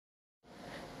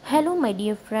Hello my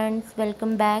dear friends,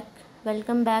 welcome back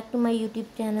to my YouTube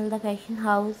channel The Fashion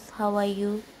House. How are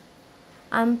you?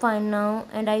 I'm fine now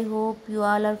and I hope you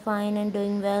all are fine and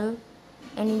doing well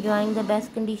and enjoying the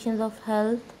best conditions of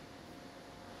health.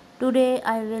 Today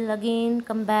I will again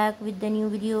come back with the new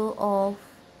video of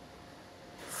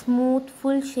smooth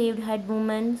full shaved head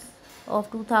movements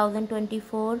of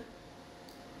 2024,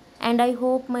 and I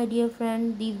hope my dear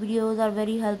friend these videos are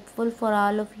very helpful for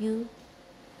all of you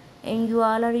and you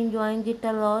all are enjoying it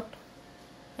a lot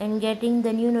and getting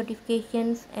the new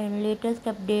notifications and latest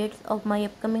updates of my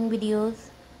upcoming videos.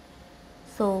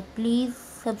 So please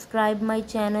subscribe my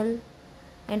channel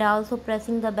and also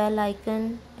pressing the bell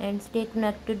icon and stay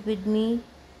connected with me,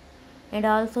 and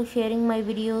also sharing my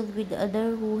videos with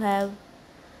others who have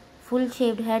full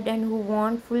shaved head and who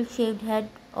want full shaved head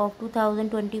of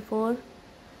 2024.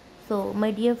 So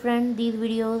my dear friend, these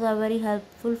videos are very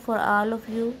helpful for all of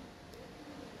you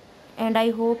and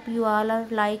I hope you all are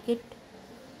like it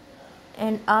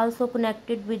and also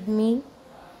connected with me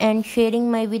and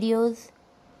sharing my videos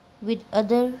with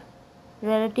other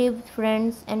relatives,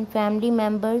 friends and family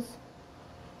members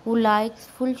who likes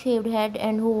full shaved head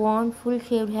and who want full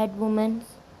shaved head women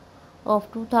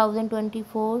of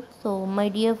 2024. So my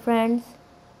dear friends,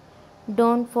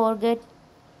 don't forget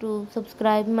to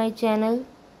subscribe my channel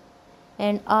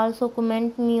and also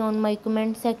comment me on my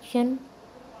comment section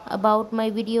about my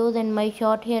videos and my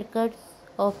short haircuts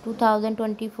of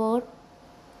 2024.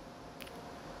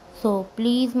 So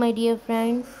please my dear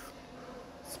friends,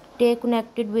 stay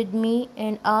connected with me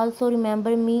and also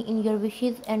remember me in your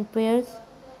wishes and prayers,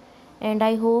 and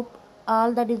I hope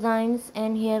all the designs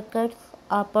and haircuts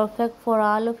are perfect for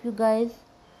all of you guys.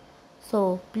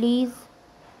 So please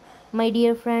my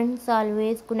dear friends,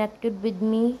 always connected with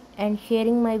me and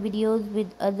sharing my videos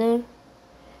with others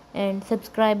and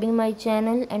subscribing my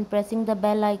channel and pressing the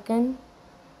bell icon.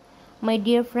 My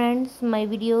dear friends, my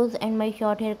videos and my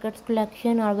short haircuts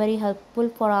collection are very helpful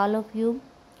for all of you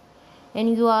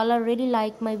and you all are really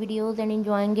like my videos and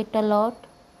enjoying it a lot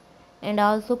and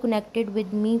also connected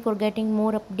with me for getting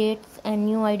more updates and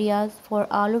new ideas for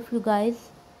all of you guys.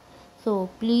 So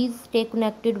please stay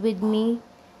connected with me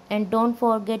and don't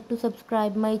forget to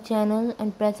subscribe my channel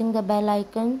and pressing the bell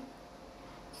icon.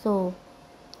 So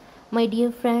my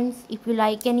dear friends, if you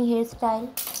like any hairstyle,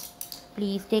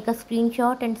 please take a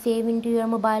screenshot and save into your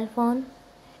mobile phone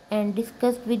and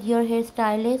discuss with your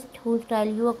hairstylist who style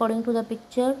you according to the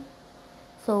picture.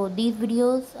 So these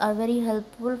videos are very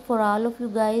helpful for all of you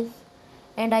guys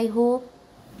and I hope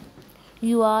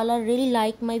you all are really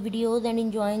like my videos and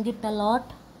enjoying it a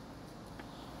lot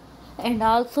and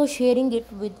also sharing it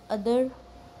with other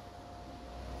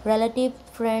relatives,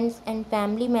 friends and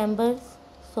family members.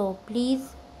 So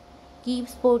please keep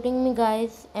supporting me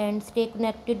guys and stay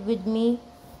connected with me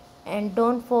and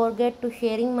don't forget to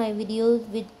sharing my videos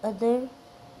with others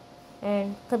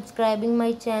and subscribing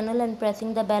my channel and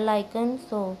pressing the bell icon.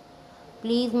 So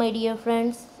please my dear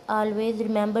friends, always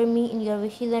remember me in your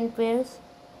wishes and prayers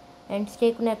and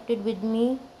stay connected with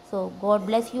me. So God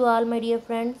bless you all my dear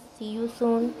friends. See you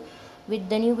soon with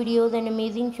the new videos and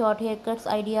amazing short haircuts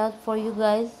ideas for you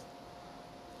guys,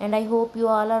 and I hope you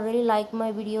all are really like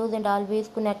my videos and always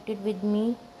connected with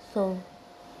me. So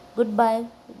goodbye,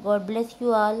 God bless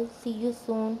you all. See you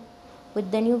soon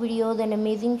with the new videos and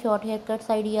amazing short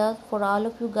haircuts ideas for all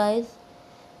of you guys,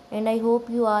 and I hope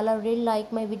you all are really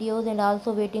like my videos and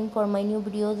also waiting for my new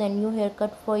videos and new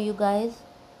haircut for you guys.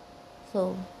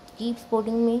 So keep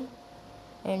supporting me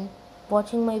and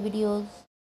watching my videos.